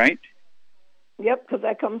Sweeties, right? Yep, because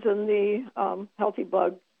that comes in the Healthy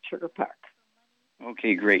Blood Sugar Pack.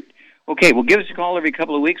 Okay, great. Okay, well, give us a call every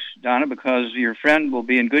couple of weeks, Donna, because your friend will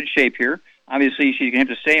be in good shape here. Obviously, she's going to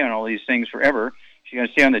have to stay on all these things forever. She's going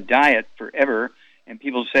to stay on the diet forever. And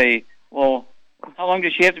people say, well, how long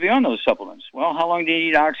does she have to be on those supplements? Well, how long do you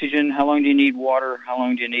need oxygen? How long do you need water? How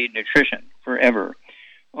long do you need nutrition? Forever.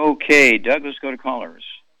 Okay, Doug, let's go to callers.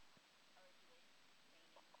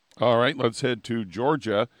 All right, let's head to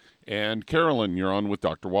Georgia. And Carolyn, you're on with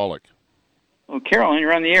Dr. Wallach. Well, Carolyn,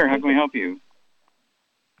 you're on the air. How can we help you?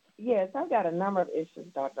 Yes, I've got a number of issues,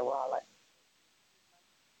 Dr. Wallach.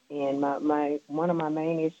 And one of my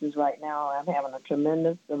main issues right now, I'm having a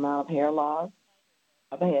tremendous amount of hair loss.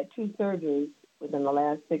 I've had 2 surgeries within the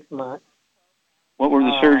last 6 months. What were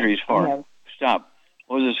the surgeries for? Stop.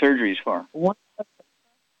 What were the surgeries for? One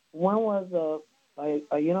was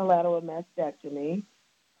a unilateral mastectomy,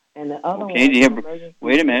 and the other one. Okay,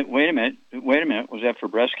 wait a minute. Was that for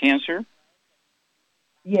breast cancer?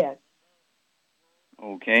 Yes.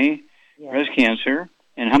 Okay. Yes. Breast cancer.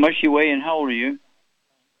 And how much you weigh and how old are you?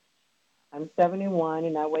 I'm 71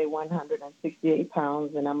 and I weigh 168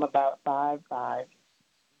 pounds and I'm about 5'5".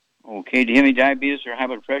 Okay. Do you have any diabetes or high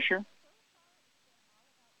blood pressure?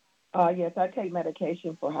 Yes, I take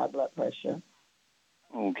medication for high blood pressure.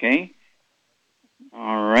 Okay.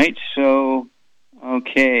 All right. So,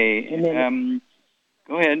 okay. And then,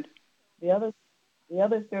 go ahead. The other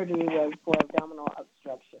surgery was for abdominal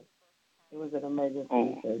obstruction. It was an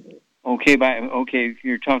emergency surgery. Okay. If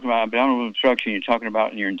you're talking about abdominal obstruction, you're talking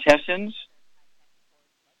about in your intestines?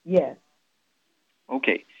 Yes.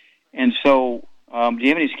 Okay. And so, do you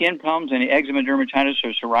have any skin problems, any eczema, dermatitis,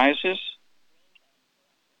 or psoriasis?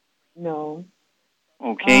 No.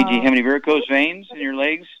 Okay. Do you have any varicose veins in your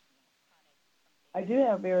legs? I do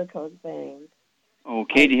have varicose veins.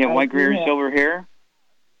 Okay. Do you have white, gray, or silver hair?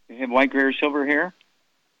 Do you have white, gray, or silver hair?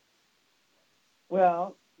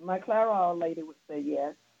 Well, my Clairol lady would say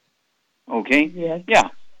yes. Okay. Yes. Yeah,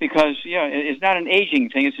 because it's not an aging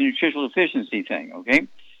thing; it's a nutritional deficiency thing. Okay.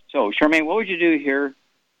 So, Charmaine, what would you do here?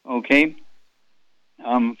 Okay.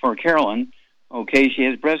 For Carolyn, okay, she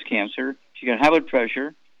has breast cancer. She got high blood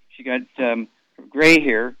pressure. She got gray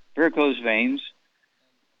hair, varicose veins,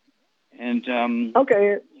 and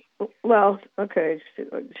okay. Well, okay.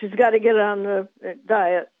 She's got to get on the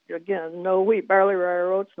diet. Again, no wheat, barley, rye,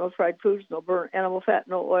 or oats, no fried foods, no burnt animal fat,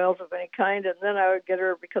 no oils of any kind. And then I would get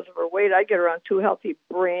her, because of her weight, I'd get her on 2 healthy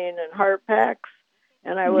brain and heart packs.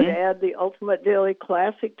 And I would add the Ultimate Daily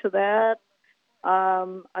Classic to that.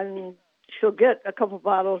 And she'll get a couple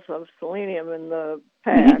bottles of selenium in the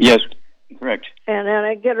pack. Yes, correct. And then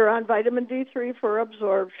I get her on vitamin D3 for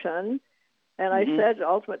absorption. And I said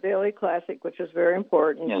Ultimate Daily Classic, which is very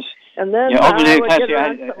important. Yes. And then Ultimate Daily Classic,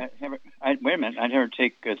 wait a minute. I'd have her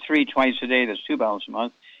take 3 twice a day. That's 2 bottles a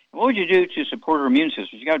month. And what would you do to support her immune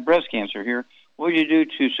system? She got breast cancer here. What would you do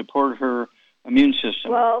to support her immune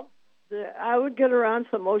system? Well, I would get her on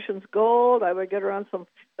some Ocean's Gold. I would get her on some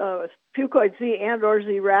Fucoid Z and or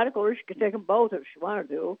Z Radical, or she could take them both if she wanted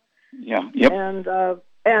to. Yeah. Yep.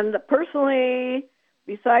 And personally,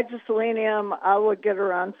 besides the selenium, I would get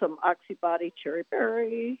her on some Oxybody Cherry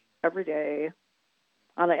Berry every day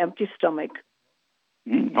on an empty stomach.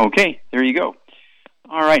 Okay, there you go.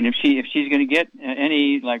 All right, and if she's going to get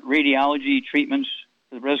any like radiology treatments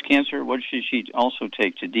for the breast cancer, what should she also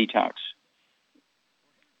take to detox?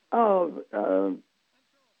 Herbal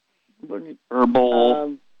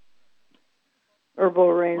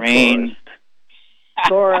rainforest.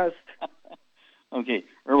 Forest. Okay,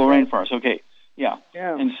 herbal rainforest. Okay, yeah.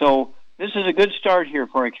 And so this is a good start here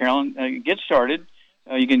for you, Carolyn. Get started.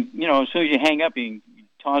 You can, as soon as you hang up, you can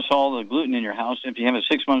toss all the gluten in your house. If you have a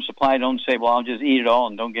 6-month supply, don't say, well, I'll just eat it all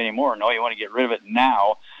and don't get any more. No, you want to get rid of it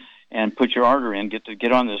now. and put your ardor in.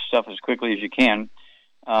 Get on this stuff as quickly as you can.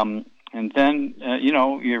 And then,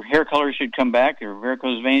 your hair color should come back. Your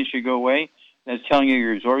varicose veins should go away. That's telling you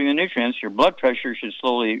you're absorbing the nutrients. Your blood pressure should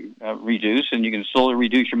slowly reduce, and you can slowly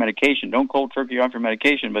reduce your medication. Don't cold turkey off your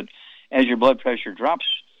medication, but as your blood pressure drops,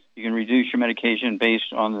 you can reduce your medication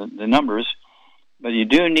based on the numbers. But you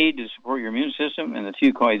do need to support your immune system, and the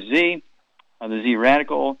Fucoid Z, the Z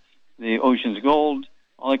Radical, the Ocean's Gold,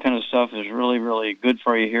 all that kind of stuff is really, really good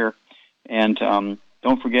for you here. And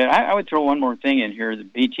don't forget, I would throw one more thing in here, the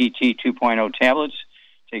BTT 2.0 tablets.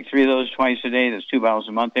 Take 3 of those twice a day. That's 2 bottles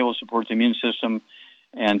a month. They will support the immune system,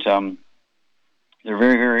 and they're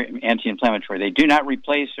very, very anti-inflammatory. They do not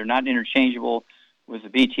replace, they're not interchangeable with the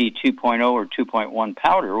BT 2.0 or 2.1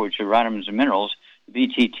 powder, which are vitamins and minerals. The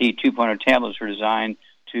BTT 2.0 tablets are designed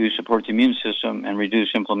to support the immune system and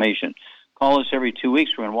reduce inflammation. Call us every 2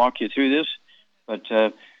 weeks. We're going to walk you through this, but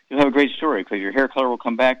you'll have a great story because your hair color will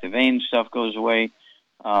come back, the vein stuff goes away,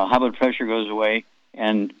 high blood pressure goes away,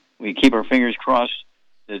 and we keep our fingers crossed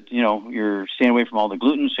that, you're staying away from all the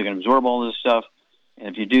gluten so you can absorb all this stuff. And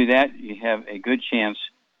if you do that, you have a good chance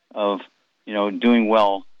of, doing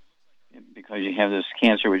well because you have this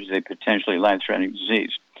cancer, which is a potentially life-threatening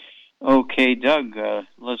disease. Okay, Doug,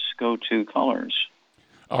 let's go to callers.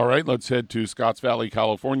 All right, let's head to Scotts Valley,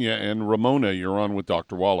 California. And Ramona, you're on with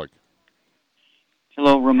Dr. Wallach.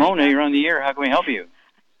 Hello, Ramona, you're on the air. How can we help you?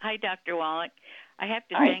 Hi, Dr. Wallach. I have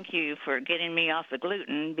to thank you for getting me off the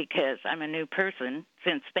gluten because I'm a new person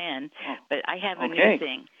since then. But I have a new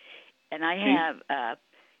thing. And I have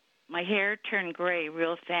my hair turned gray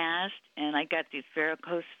real fast, and I got these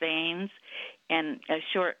varicose veins, and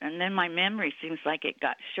then my memory seems like it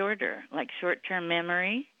got shorter, like short-term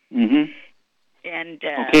memory. Mm-hmm. And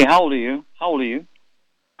okay, how old are you?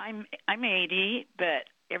 I'm 80, but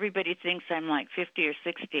everybody thinks I'm like 50 or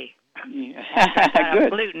 60. Good.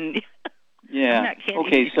 Gluten. Yeah. I'm not kidding.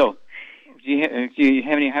 Okay, so do you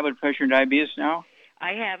have any high blood pressure and diabetes now?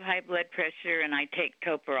 I have high blood pressure, and I take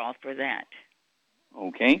Toprol for that.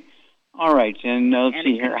 Okay. All right, and let's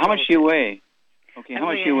see here. How much do you weigh? Okay, how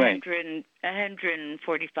much do you weigh?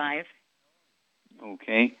 145.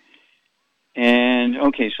 Okay. And,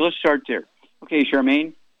 so let's start there. Okay,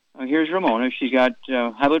 Charmaine, here's Ramona. She's got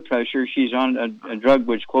high blood pressure. She's on a drug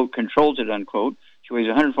which, quote, controls it, unquote. She weighs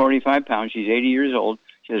 145 pounds. She's 80 years old.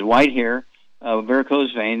 She has white hair,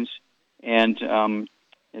 varicose veins, and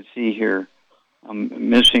let's see here. I'm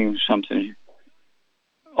missing something.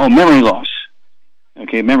 Oh, memory loss.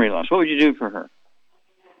 Okay, memory loss. What would you do for her?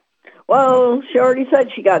 Well, she already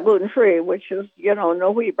said she got gluten-free, which is,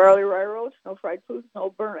 no wheat, barley, rye, oats, no fried foods, no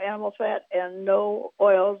burnt animal fat, and no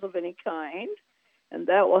oils of any kind. And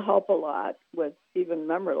that will help a lot with even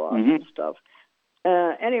memory loss and stuff.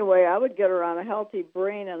 Anyway, I would get her on a healthy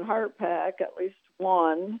brain and heart pack, at least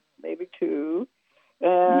 1, maybe 2.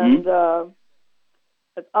 And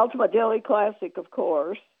Ultimate Daily Classic, of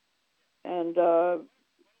course. And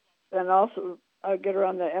also I'd get her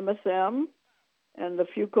on the MSM and the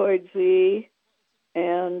Fucoid Z,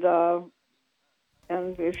 and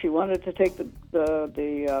if she wanted to take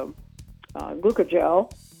the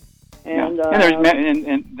glucogel, and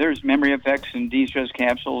there's memory effects and de-stress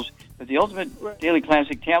capsules. But the Ultimate Daily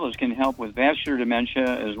Classic tablets can help with vascular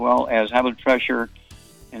dementia as well as high blood pressure,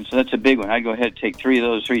 and so that's a big one. I'd go ahead and take 3 of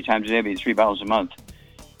those 3 times a day, maybe 3 bottles a month.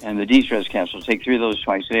 And the de-stress capsules, take 3 of those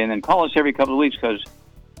twice a day, and then call us every couple of weeks because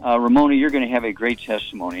Ramona, you're going to have a great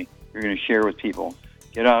testimony. You're going to share with people.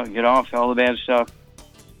 Get off all the bad stuff.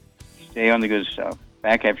 Stay on the good stuff.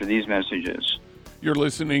 Back after these messages. You're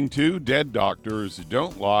listening to Dead Doctors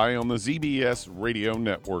Don't Lie on the ZBS Radio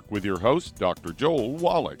Network with your host, Dr. Joel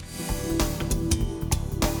Wallach.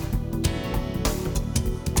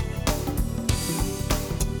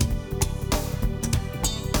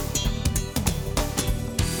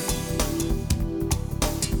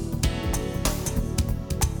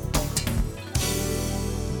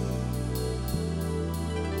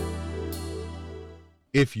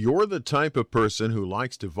 If you're the type of person who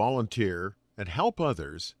likes to volunteer and help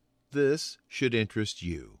others, this should interest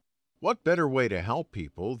you. What better way to help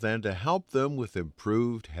people than to help them with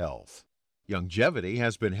improved health? Youngevity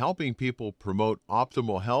has been helping people promote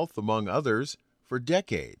optimal health among others for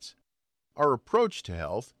decades. Our approach to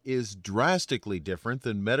health is drastically different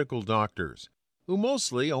than medical doctors, who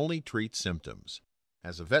mostly only treat symptoms.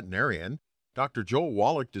 As a veterinarian, Dr. Joel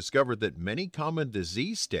Wallach discovered that many common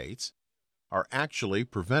disease states are actually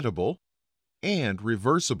preventable and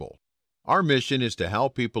reversible. Our mission is to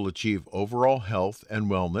help people achieve overall health and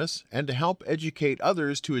wellness and to help educate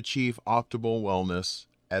others to achieve optimal wellness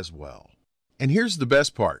as well. And here's the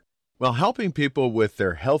best part. While helping people with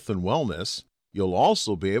their health and wellness, You'll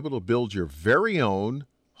also be able to build your very own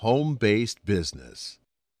home-based business.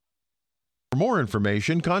 For more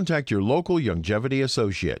information, contact your local Youngevity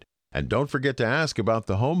associate. And don't forget to ask about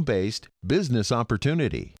the home-based business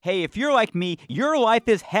opportunity. Hey, if you're like me, your life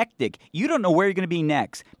is hectic. You don't know where you're going to be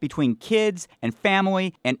next. Between kids and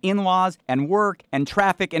family and in-laws and work and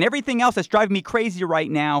traffic and everything else that's driving me crazy right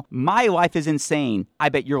now, my life is insane. I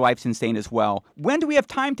bet your life's insane as well. When do we have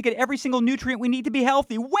time to get every single nutrient we need to be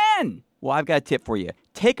healthy? When? Well, I've got a tip for you.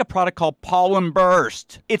 Take a product called Pollen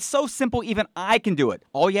Burst. It's so simple, even I can do it.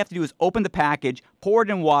 All you have to do is open the package, pour it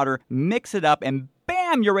in water, mix it up, and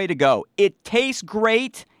bam, you're ready to go. It tastes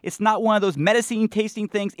great. It's not one of those medicine-tasting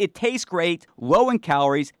things. It tastes great, low in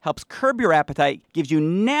calories, helps curb your appetite, gives you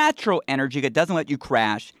natural energy that doesn't let you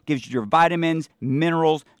crash, gives you your vitamins,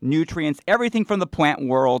 minerals, nutrients, everything from the plant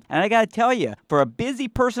world. And I got to tell you, for a busy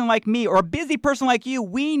person like me or a busy person like you,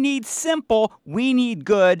 we need simple, we need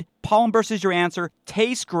good. Pollen Burst is your answer.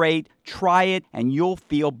 Tastes great. Try it, and you'll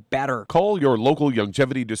feel better. Call your local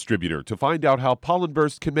Youngevity distributor to find out how Pollen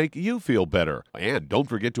Burst can make you feel better. And don't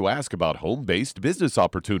forget to ask about home-based business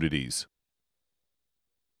opportunities.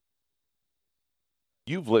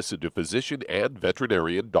 You've listened to physician and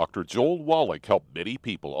veterinarian Dr. Joel Wallach help many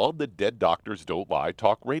people on the Dead Doctors Don't Lie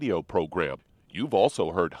talk radio program. You've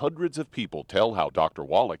also heard hundreds of people tell how Dr.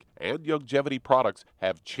 Wallach and Youngevity products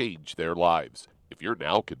have changed their lives. If you're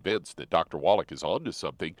now convinced that Dr. Wallach is onto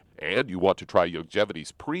something and you want to try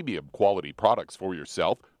Youngevity's premium quality products for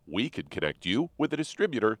yourself, we can connect you with a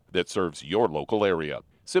distributor that serves your local area.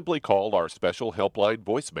 Simply call our special helpline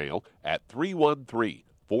voicemail at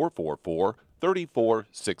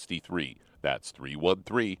 313-444-3463. That's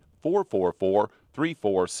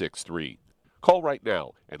 313-444-3463. Call right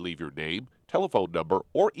now and leave your name, telephone number,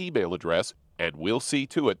 or email address, and we'll see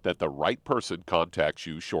to it that the right person contacts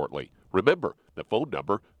you shortly. Remember, the phone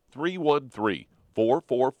number,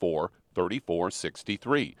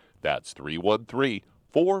 313-444-3463. That's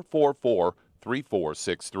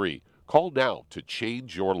 313-444-3463. Call now to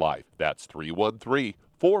change your life. That's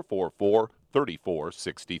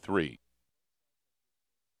 313-444-3463.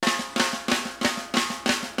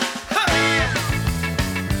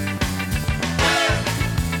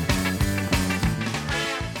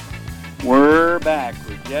 We're back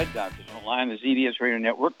with Dead Doctors Don't Lie on the ZBS Radio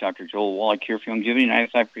Network. Dr. Joel Wallach here for Youngevity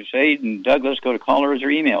 95 Crusade. And Doug, let's go to callers or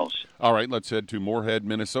emails. All right, let's head to Moorhead,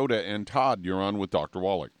 Minnesota. And Todd, you're on with Dr.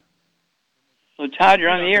 Wallach. So, Todd,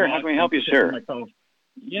 you're on the air. How can we help you, sir?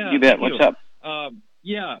 Yeah, you bet. What's up?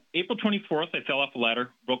 April 24th, I fell off a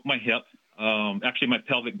ladder, broke my hip, actually my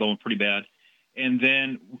pelvic bone pretty bad. And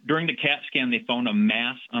then during the CAT scan, they found a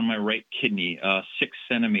mass on my right kidney, 6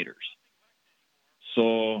 centimeters.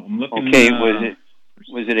 So I'm looking. Okay, was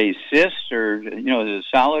it a cyst, or is it a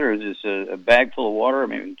solid, or is this a bag full of water? I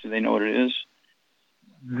mean, do they know what it is?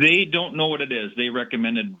 They don't know what it is. They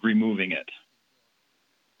recommended removing it.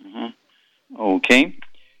 Okay.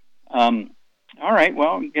 All right.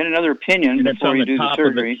 Well, get another opinion before you do the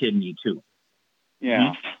surgery. Of the kidney too.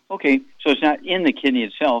 Yeah. Okay. So it's not in the kidney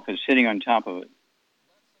itself; it's sitting on top of it.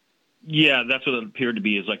 Yeah, that's what it appeared to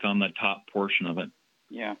be. Is like on the top portion of it.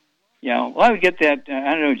 Yeah. Yeah, well, I would get that.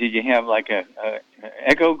 I don't know. Did you have like a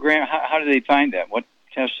echogram? How did they find that? What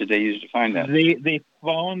test did they use to find that? They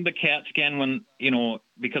found the CAT scan when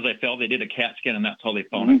because I fell. They did a CAT scan, and that's how they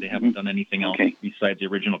found it. They haven't done anything else besides the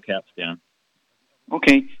original CAT scan.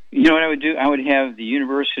 Okay. You know what I would do? I would have the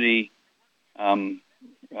university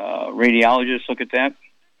radiologist look at that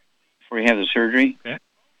before you have the surgery.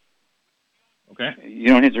 Okay. You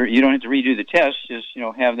don't have to redo the test. Just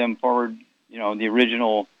have them forward the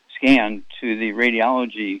original scan to the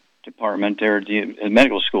radiology department there at the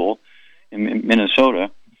medical school in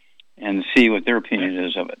Minnesota and see what their opinion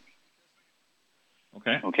is of it.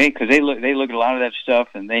 Okay, because they look at a lot of that stuff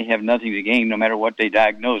and they have nothing to gain. No matter what they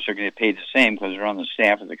diagnose, they're going to get paid the same because they're on the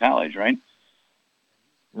staff of the college, right?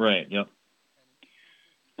 Right. Yep.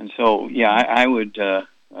 And so, I would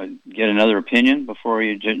get another opinion before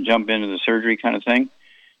you jump into the surgery kind of thing.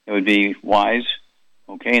 It would be wise.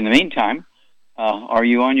 Okay. In the meantime, are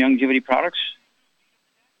you on Youngevity products?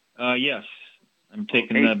 Yes. I'm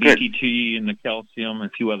taking the BTT and the calcium and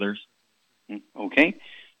a few others. Okay.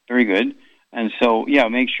 Very good. And so,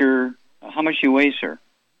 make sure, how much you weigh, sir?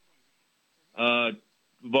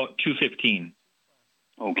 About 215.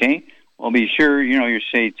 Okay. Well, be sure,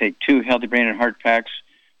 take 2 Healthy Brain and Heart packs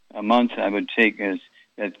a month. I would take,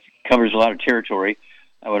 that covers a lot of territory.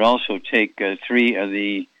 I would also take 3 of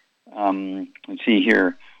the, 3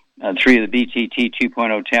 of the BTT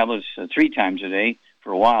 2.0 tablets 3 times a day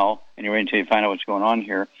for a while, anyway, until you find out what's going on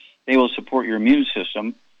here. They will support your immune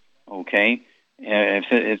system, okay?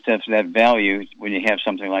 if that's that value when you have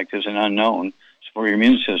something like this, an unknown, for your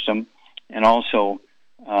immune system, and also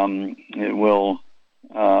it will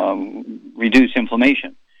reduce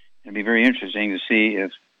inflammation. It'd be very interesting to see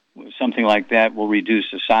if something like that will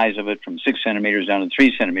reduce the size of it from 6 centimeters down to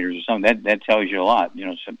 3 centimeters or something. That tells you a lot.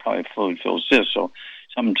 It's probably a fluid-filled cyst, so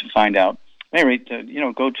something to find out. At any rate,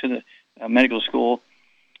 go to the medical school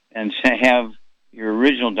and have your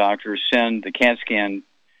original doctor send the CAT scan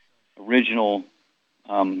original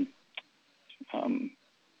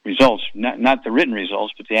results, not the written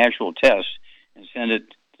results, but the actual test, and send it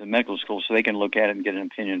to the medical school so they can look at it and get an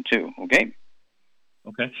opinion too. Okay?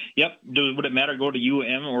 Okay. Yep. Would it matter to go to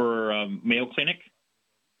UM or Mayo Clinic?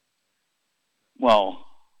 Well,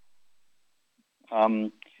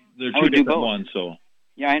 they're two different ones, so.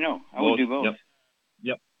 Yeah, I know. I would do both.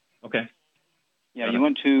 Yep. Okay. Yeah, you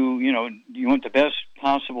want the best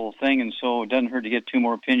possible thing, and so it doesn't hurt to get 2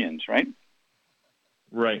 more opinions, right?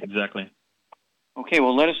 Right, exactly. Okay,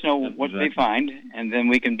 well, let us know what they find, and then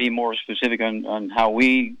we can be more specific on how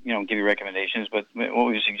we, give you recommendations. But what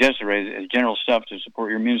we suggested is general stuff to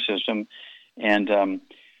support your immune system, and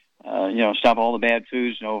stop all the bad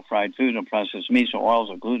foods, no fried foods, no processed meats, no oils,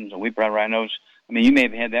 no gluten, no wheat, brown rhinos. I mean, you may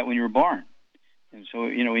have had that when you were born, and so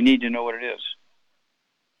we need to know what it is.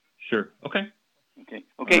 Sure. Okay. Okay.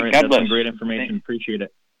 All right, God bless. Some great information. Appreciate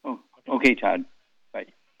it. Oh, okay, Todd. Bye.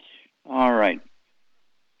 All right.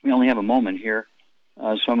 We only have a moment here, so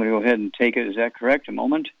I'm going to go ahead and take it. Is that correct? A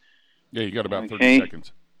moment? Yeah, you got about 30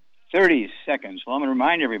 seconds. 30 seconds. Well, I'm going to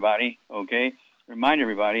remind everybody,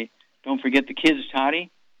 don't forget the Kids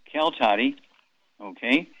Toddy, Cal Toddy,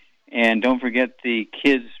 okay? And don't forget the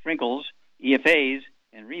Kids Sprinkles, EFAs,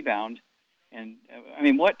 and Rebound. And,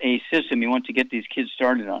 what a system you want to get these kids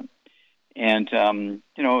started on. And,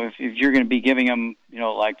 if you're going to be giving them,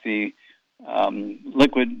 like the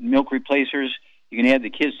liquid milk replacers, you can add the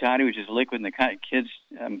Kids Toddy, which is liquid, and the Kids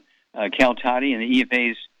Cal Toddy, and the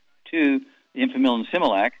EFAs to the Enfamil and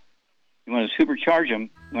Similac. You want to supercharge them.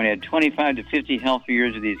 You want to add 25 to 50 healthy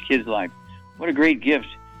years of these kids' life. What a great gift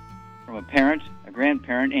from a parent, a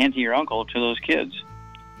grandparent, auntie, or uncle to those kids.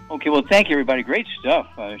 Okay, well, thank you, everybody. Great stuff.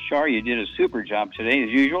 Shar, you did a super job today, as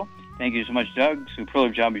usual. Thank you so much, Doug.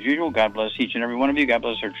 Superlative job as usual. God bless each and every one of you. God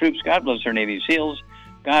bless our troops. God bless our Navy SEALs.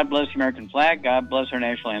 God bless the American flag. God bless our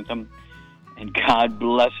national anthem. And God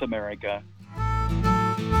bless America.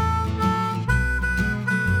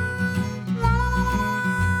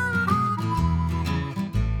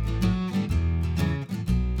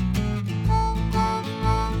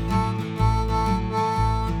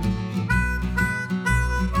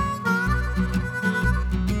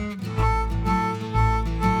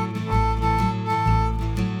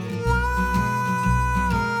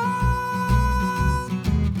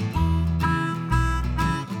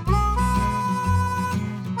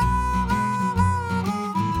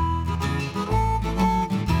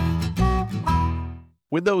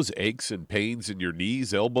 When those aches and pains in your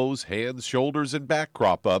knees, elbows, hands, shoulders, and back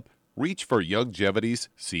crop up, reach for Youngevity's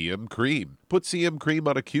CM Cream. Put CM Cream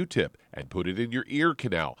on a Q-tip and put it in your ear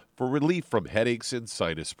canal for relief from headaches and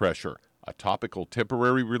sinus pressure. A topical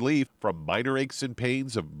temporary relief from minor aches and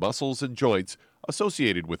pains of muscles and joints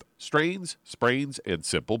associated with strains, sprains, and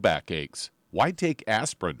simple backaches. Why take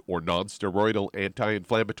aspirin or non-steroidal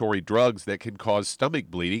anti-inflammatory drugs that can cause stomach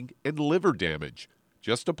bleeding and liver damage?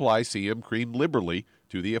 Just apply CM Cream liberally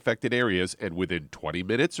to the affected areas, and within 20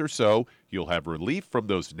 minutes or so, you'll have relief from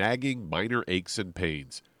those nagging minor aches and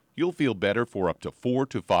pains. You'll feel better for up to 4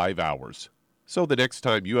 to 5 hours. So the next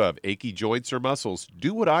time you have achy joints or muscles,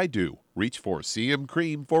 do what I do. Reach for CM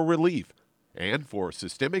Cream for relief. And for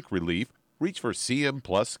systemic relief, reach for CM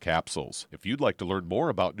Plus capsules. If you'd like to learn more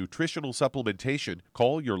about nutritional supplementation,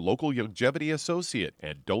 call your local Youngevity associate.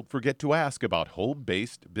 And don't forget to ask about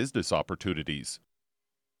home-based business opportunities.